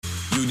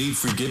You need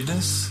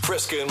forgiveness?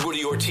 Fresca and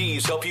Rudy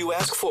Ortiz help you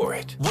ask for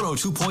it.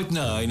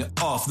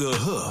 102.9 Off the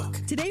Hook.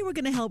 Today we're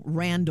going to help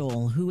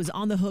Randall, who is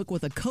on the hook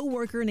with a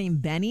coworker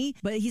named Benny,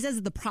 but he says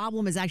that the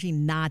problem is actually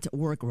not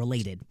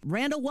work-related.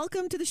 Randall,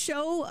 welcome to the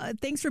show.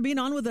 Thanks for being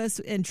on with us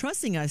and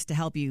trusting us to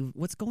help you.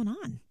 What's going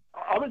on?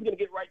 I'm just going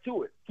to get right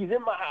to it. He's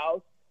in my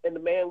house, and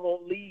the man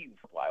won't leave.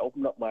 I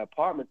opened up my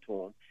apartment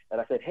to him, and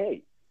I said,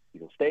 hey, you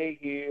can stay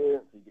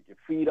here, you get your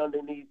feet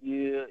underneath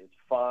you, it's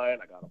fine,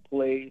 I got a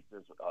place,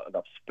 there's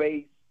enough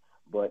space,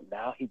 but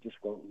now he just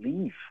won't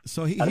leave.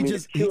 So he's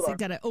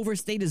got to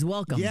overstate his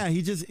welcome. Yeah,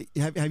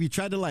 have you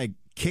tried to, like,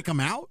 kick him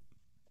out?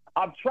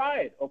 I've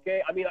tried,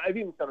 okay? I mean, I've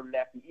even sent him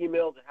nasty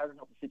emails. It hasn't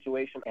helped the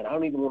situation, and I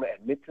don't even want to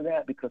admit to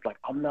that because, like,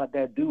 I'm not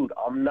that dude.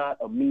 I'm not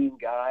a mean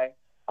guy.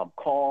 I'm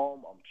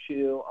calm, I'm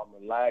chill,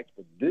 I'm relaxed,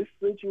 but this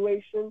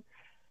situation,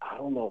 I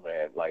don't know,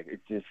 man. Like,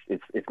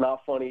 it's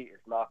not funny,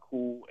 it's not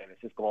cool, and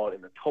it's just gone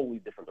in a totally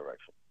different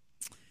direction.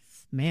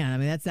 Man, I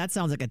mean, that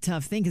sounds like a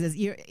tough thing because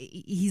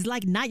he's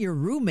like not your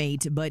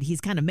roommate, but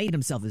he's kind of made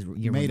himself as your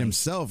roommate. Made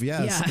himself,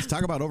 yes. Yeah.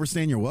 Talk about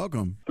overstaying your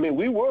welcome. I mean,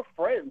 we were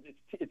friends.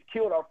 It's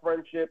killed our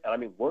friendship. And I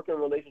mean, working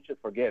relationship,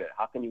 forget it.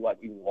 How can you, like,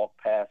 even walk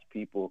past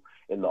people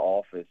in the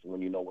office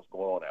when you know what's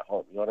going on at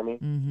home? You know what I mean?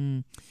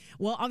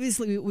 Mm-hmm. Well,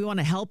 obviously, we want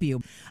to help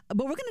you.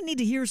 But we're going to need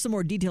to hear some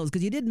more details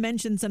because you did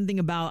mention something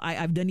about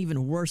I've done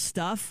even worse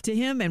stuff to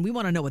him, and we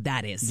want to know what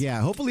that is.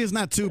 Yeah, hopefully it's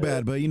not too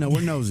bad, but,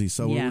 we're nosy,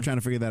 so we're trying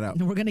to figure that out.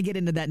 We're going to get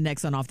into that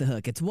next on Off the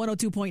Hook. It's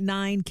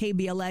 102.9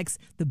 KBLX,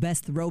 the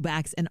best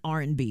throwbacks and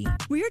R&B.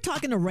 We are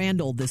talking to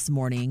Randall this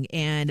morning,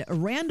 and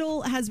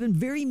Randall has been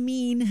very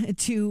mean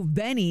to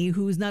Benny,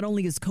 who's not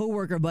only his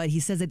coworker, but he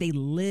says that they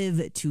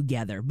live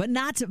together, but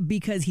not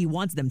because he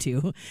wants them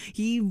to.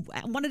 He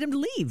wanted him to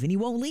leave, and he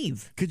won't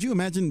leave. Could you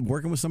imagine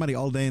working with somebody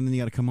all day and then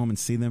you got to come home and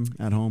see them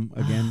at home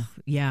again?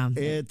 Yeah.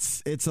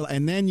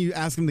 And then you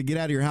ask them to get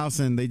out of your house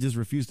and they just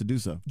refuse to do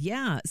so.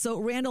 Yeah. So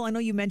Randall, I know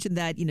you mentioned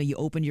that, you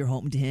opened your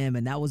home to him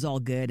and that was all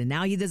good. And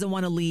now he doesn't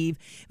want to leave.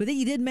 But then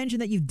you did mention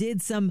that you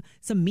did some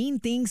mean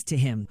things to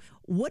him.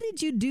 What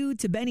did you do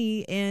to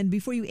Benny? And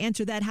before you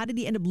answer that, how did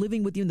he end up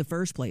living with you in the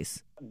first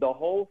place? The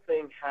whole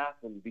thing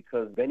happened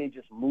because Benny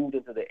just moved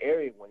into the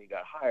area when he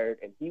got hired,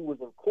 and he was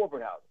in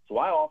corporate housing. So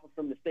I offered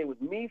him to stay with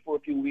me for a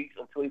few weeks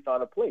until he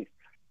found a place.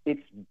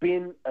 It's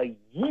been a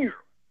year,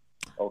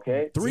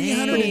 okay?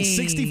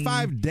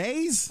 365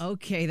 days?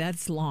 Okay,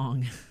 that's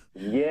long.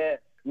 Yeah.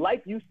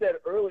 Like you said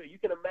earlier, you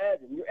can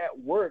imagine you're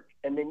at work,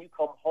 and then you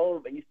come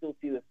home, and you still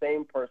see the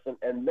same person,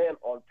 and then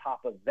on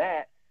top of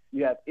that,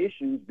 you have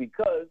issues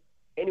because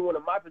anyone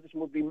in my position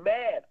would be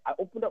mad. I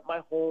opened up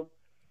my home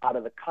out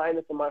of the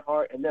kindness of my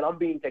heart, and then I'm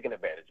being taken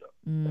advantage of.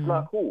 It's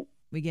not cool.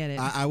 We get it.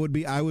 I would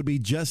be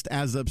just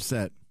as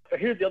upset.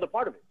 But here's the other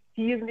part of it.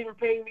 He isn't even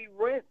paying me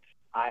rent.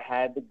 I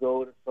had to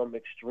go to some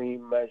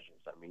extreme measures.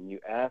 I mean, you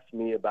asked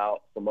me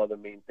about some other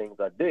mean things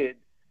I did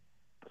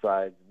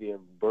besides being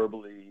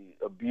verbally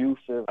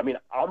abusive. I mean,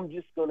 I'm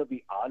just going to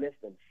be honest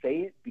and say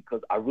it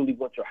because I really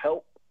want your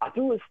help. I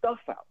threw his stuff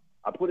out.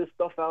 I put his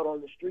stuff out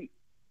on the street.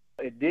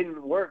 It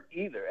didn't work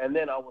either. And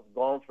then I was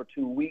gone for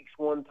 2 weeks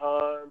one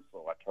time,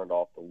 so I turned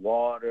off the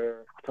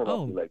water, turned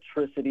off the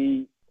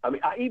electricity. I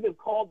mean, I even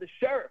called the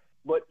sheriff,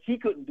 but he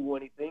couldn't do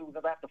anything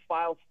because I have to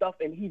file stuff,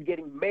 and he's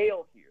getting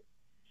mail here.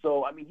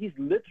 So, I mean, he's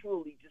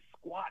literally just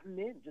squatting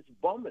in, just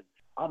bumming.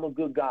 I'm a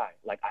good guy.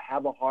 Like, I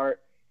have a heart,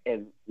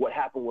 and what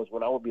happened was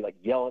when I would be, like,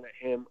 yelling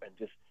at him and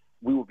just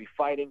we would be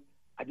fighting,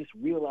 I just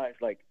realized,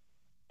 like,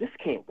 this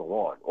can't go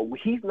on. Or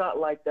he's not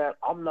like that.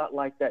 I'm not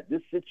like that.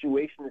 This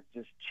situation has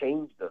just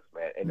changed us,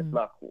 man, and it's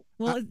not cool.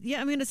 Well,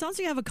 yeah, I mean, it sounds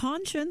like you have a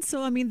conscience,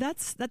 so I mean,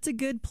 that's a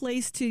good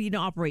place to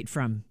operate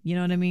from. You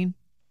know what I mean?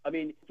 I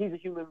mean, he's a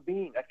human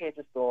being. I can't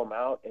just throw him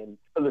out. And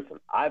listen,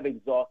 I've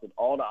exhausted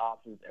all the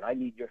options, and I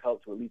need your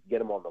help to at least get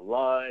him on the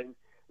line.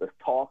 Let's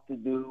talk to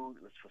dude.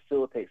 Let's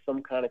facilitate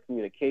some kind of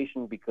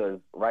communication because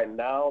right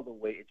now, the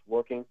way it's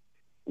working,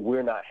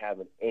 we're not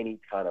having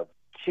any kind of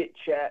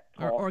chit-chat.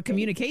 Or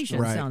communication,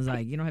 right. Sounds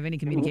like. You don't have any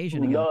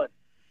communication.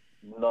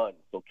 None.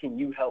 So can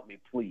you help me,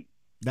 please?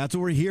 That's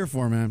what we're here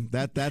for, man.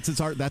 That's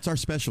our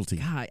specialty.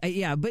 God,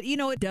 yeah, but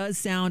it does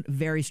sound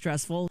very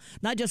stressful,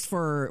 not just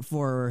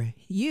for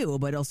you,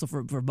 but also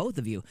for both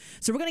of you.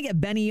 So we're gonna get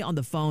Benny on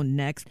the phone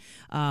next,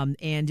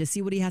 and just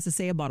see what he has to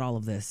say about all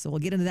of this. So we'll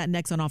get into that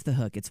next on Off the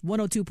Hook. It's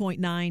 102.9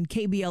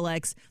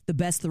 KBLX, the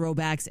best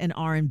throwbacks and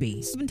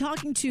R&B. We've been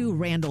talking to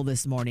Randall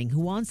this morning, who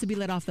wants to be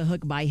let off the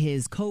hook by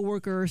his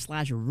coworker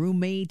 /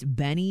 roommate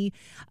Benny,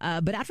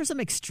 but after some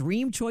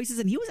extreme choices,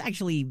 and he was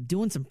actually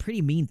doing some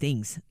pretty mean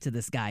things to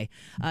this guy.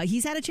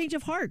 He's had a change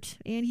of heart,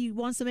 and he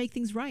wants to make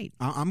things right.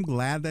 I'm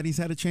glad that he's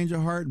had a change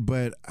of heart,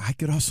 but I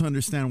could also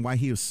understand why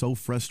he was so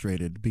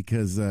frustrated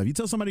because if you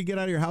tell somebody to get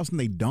out of your house and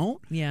they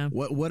don't,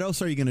 what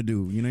else are you going to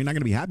do? You're not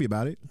going to be happy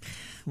about it.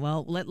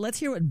 Well, let's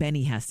hear what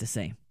Benny has to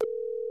say.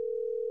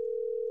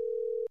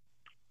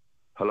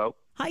 Hello?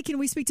 Hi, can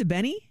we speak to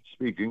Benny?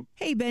 Speaking.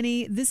 Hey,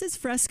 Benny, this is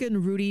Fresca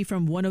and Rudy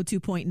from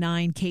 102.9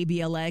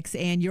 KBLX,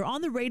 and you're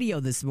on the radio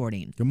this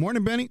morning. Good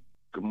morning, Benny.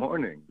 Good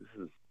morning. This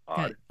is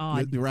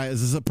Odd. Right,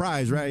 it's a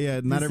surprise, right?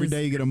 Yeah, not every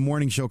day you get a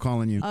morning show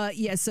calling you.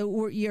 Yeah,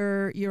 so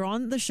you're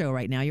on the show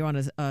right now. You're on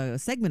a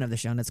segment of the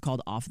show, and it's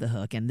called Off the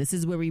Hook. And this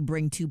is where we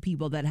bring two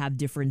people that have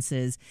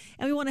differences,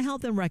 and we want to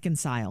help them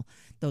reconcile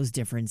those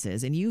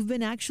differences. And you've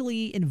been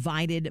actually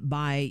invited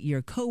by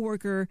your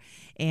coworker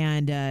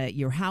and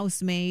your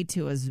housemate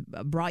who has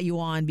brought you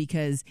on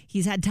because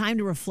he's had time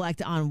to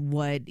reflect on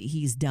what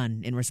he's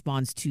done in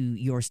response to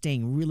your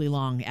staying really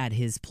long at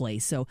his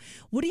place. So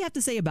what do you have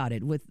to say about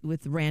it with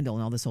Randal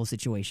and all this whole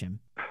situation?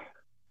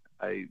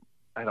 I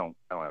don't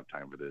have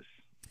time for this.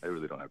 I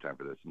really don't have time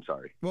for this. I'm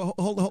sorry. Well,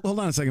 hold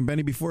on a second,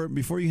 Benny.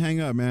 Before you hang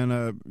up,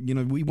 man,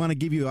 we want to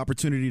give you an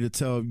opportunity to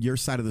tell your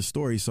side of the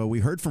story. So we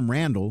heard from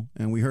Randal,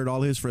 and we heard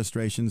all his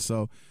frustrations.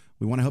 So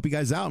we want to help you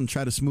guys out and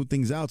try to smooth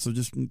things out. So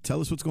just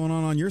tell us what's going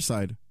on your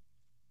side.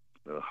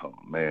 Oh,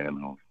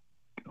 man.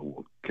 I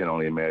can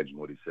only imagine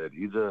what he said.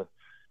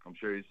 I'm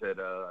sure he said,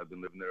 I've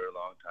been living there a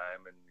long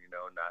time and,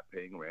 not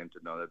paying rent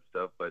and all that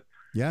stuff. But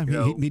yeah,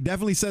 he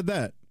definitely said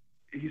that.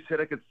 He said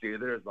I could stay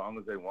there as long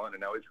as I want,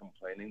 and now he's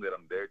complaining that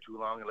I'm there too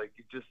long. And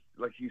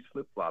he's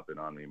flip-flopping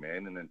on me,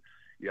 man. And then,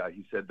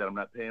 he said that I'm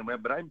not paying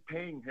rent, but I'm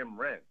paying him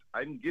rent.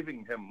 I'm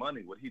giving him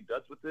money. What he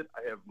does with it,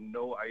 I have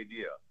no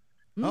idea.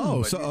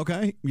 Oh, so,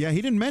 okay. Yeah,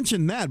 he didn't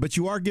mention that, but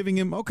you are giving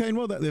him, okay,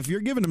 well, if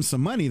you're giving him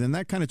some money, then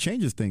that kind of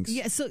changes things.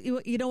 Yeah, so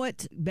you know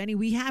what, Benny,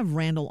 we have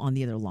Randal on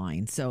the other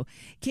line. So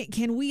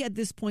can we at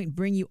this point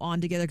bring you on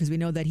together? Because we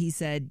know that he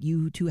said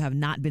you two have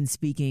not been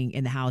speaking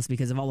in the house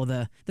because of all of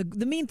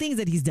the mean things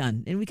that he's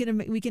done. And we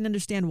can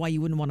understand why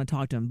you wouldn't want to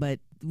talk to him, but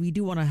we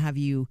do want to have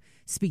you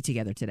speak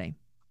together today.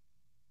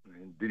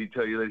 Did he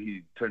tell you that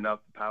he turned off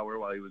the power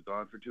while he was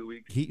gone for 2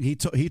 weeks? He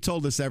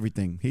told us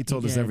everything. He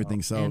told us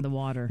everything. So and the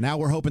water. Now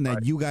we're hoping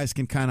that you guys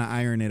can kind of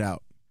iron it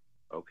out.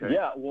 Okay.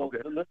 Yeah. Well,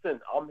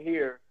 listen, I'm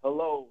here.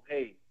 Hello.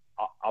 Hey,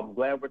 I'm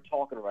glad we're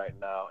talking right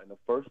now. And the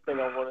first thing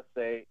I want to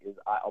say is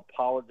I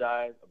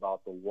apologize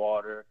about the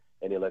water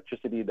and the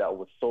electricity that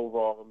was so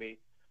wrong with me.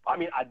 I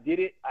mean, I did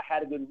it. I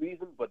had a good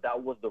reason, but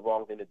that was the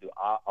wrong thing to do.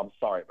 I'm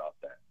sorry about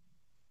that.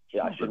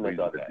 Yeah, I shouldn't have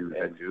done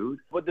that. Dude.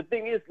 But the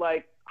thing is,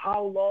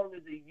 how long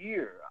is a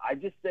year? I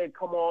just said,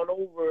 come on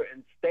over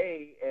and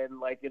stay. And,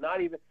 you're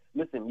not even –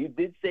 listen, you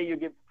did say you're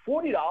giving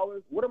 $40.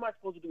 What am I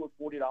supposed to do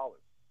with $40?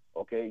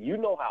 Okay? You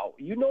know how –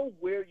 you know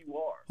where you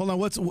are. Hold on.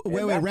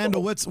 Wait,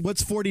 Randal, what's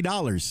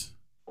 $40?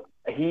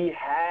 He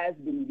has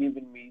been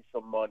giving me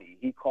some money.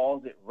 He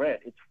calls it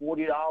rent. It's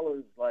 $40.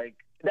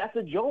 That's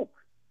a joke.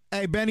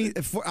 Hey, Benny,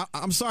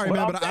 I'm sorry,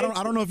 man, but I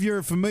don't know if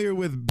you're familiar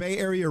with Bay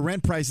Area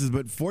rent prices,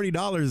 but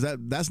 $40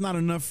 that's not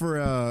enough for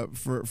a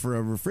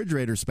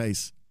refrigerator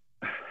space.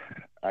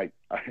 I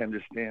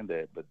understand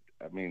that, but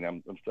I mean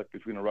I'm stuck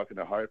between a rock and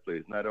a hard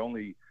place. Not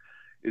only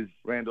is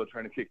Randal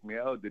trying to kick me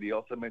out, did he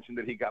also mention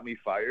that he got me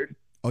fired?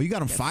 Oh, you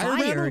got him fired?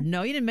 Randal?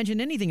 No, you didn't mention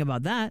anything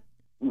about that.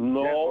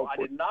 No, I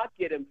did not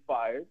get him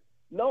fired.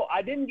 No,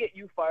 I didn't get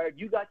you fired.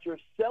 You got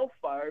yourself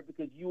fired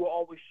because you were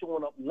always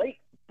showing up late.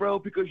 Bro,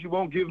 because you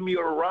won't give me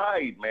a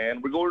ride,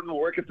 man. We're going to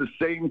work at the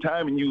same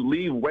time, and you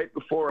leave right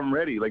before I'm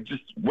ready.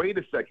 Just wait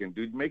a second,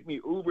 dude. Make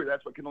me Uber.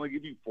 That's what can only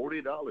give you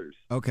 $40.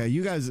 Okay,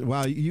 you guys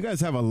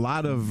have a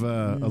lot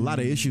of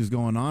issues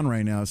going on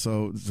right now.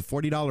 So it's a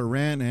 $40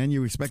 rent, and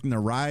you're expecting a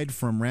ride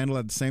from Randal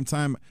at the same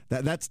time.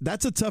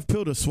 That's a tough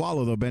pill to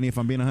swallow, though, Benny. If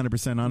I'm being 100%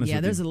 honest with you.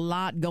 Yeah, there's a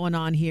lot going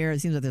on here.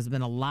 It seems like there's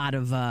been a lot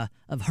of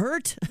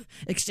hurt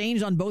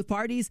exchanged on both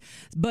parties.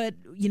 But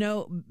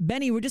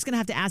Benny, we're just gonna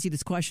have to ask you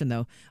this question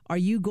though: are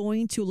you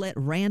going to let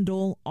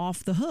Randal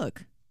off the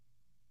hook?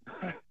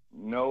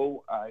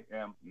 No, I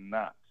am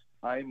not.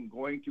 I'm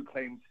going to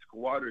claim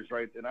squatters'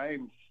 rights, and I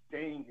am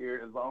staying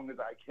here as long as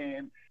I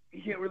can.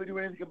 He can't really do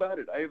anything about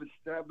it. I have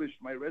established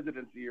my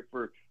residency here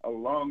for a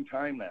long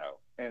time now,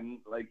 and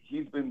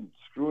he's been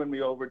screwing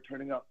me over,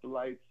 turning off the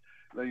lights,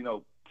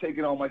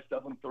 taking all my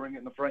stuff and throwing it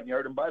in the front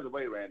yard. And by the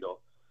way,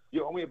 Randal,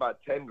 you owe me about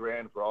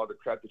 $10,000 for all the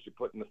crap that you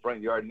put in the front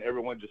yard, and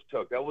everyone just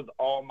took. That was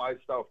all my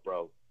stuff,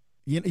 bro.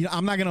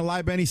 I'm not gonna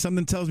lie, Benny.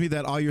 Something tells me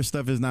that all your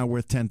stuff is not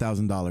worth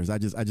 $10,000.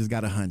 I just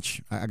got a hunch.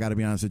 I got to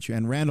be honest with you.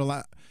 And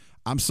Randal,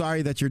 I'm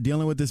sorry that you're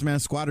dealing with this, man.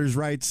 Squatters'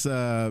 rights.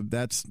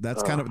 That's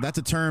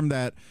a term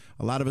that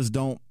a lot of us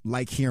don't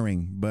like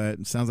hearing, but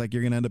it sounds like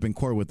you're gonna end up in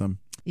court with them.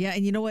 Yeah,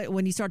 and you know what?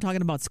 When you start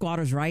talking about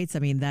squatters' rights, I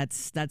mean,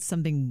 that's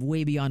something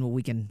way beyond what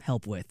we can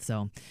help with.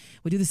 So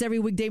we do this every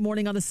weekday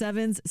morning on the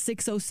 7s,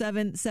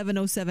 6:07,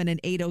 7:07, and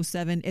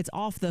 8:07. It's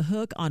Off the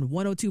Hook on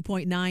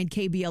 102.9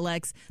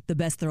 KBLX, the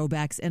best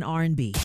throwbacks in R&B.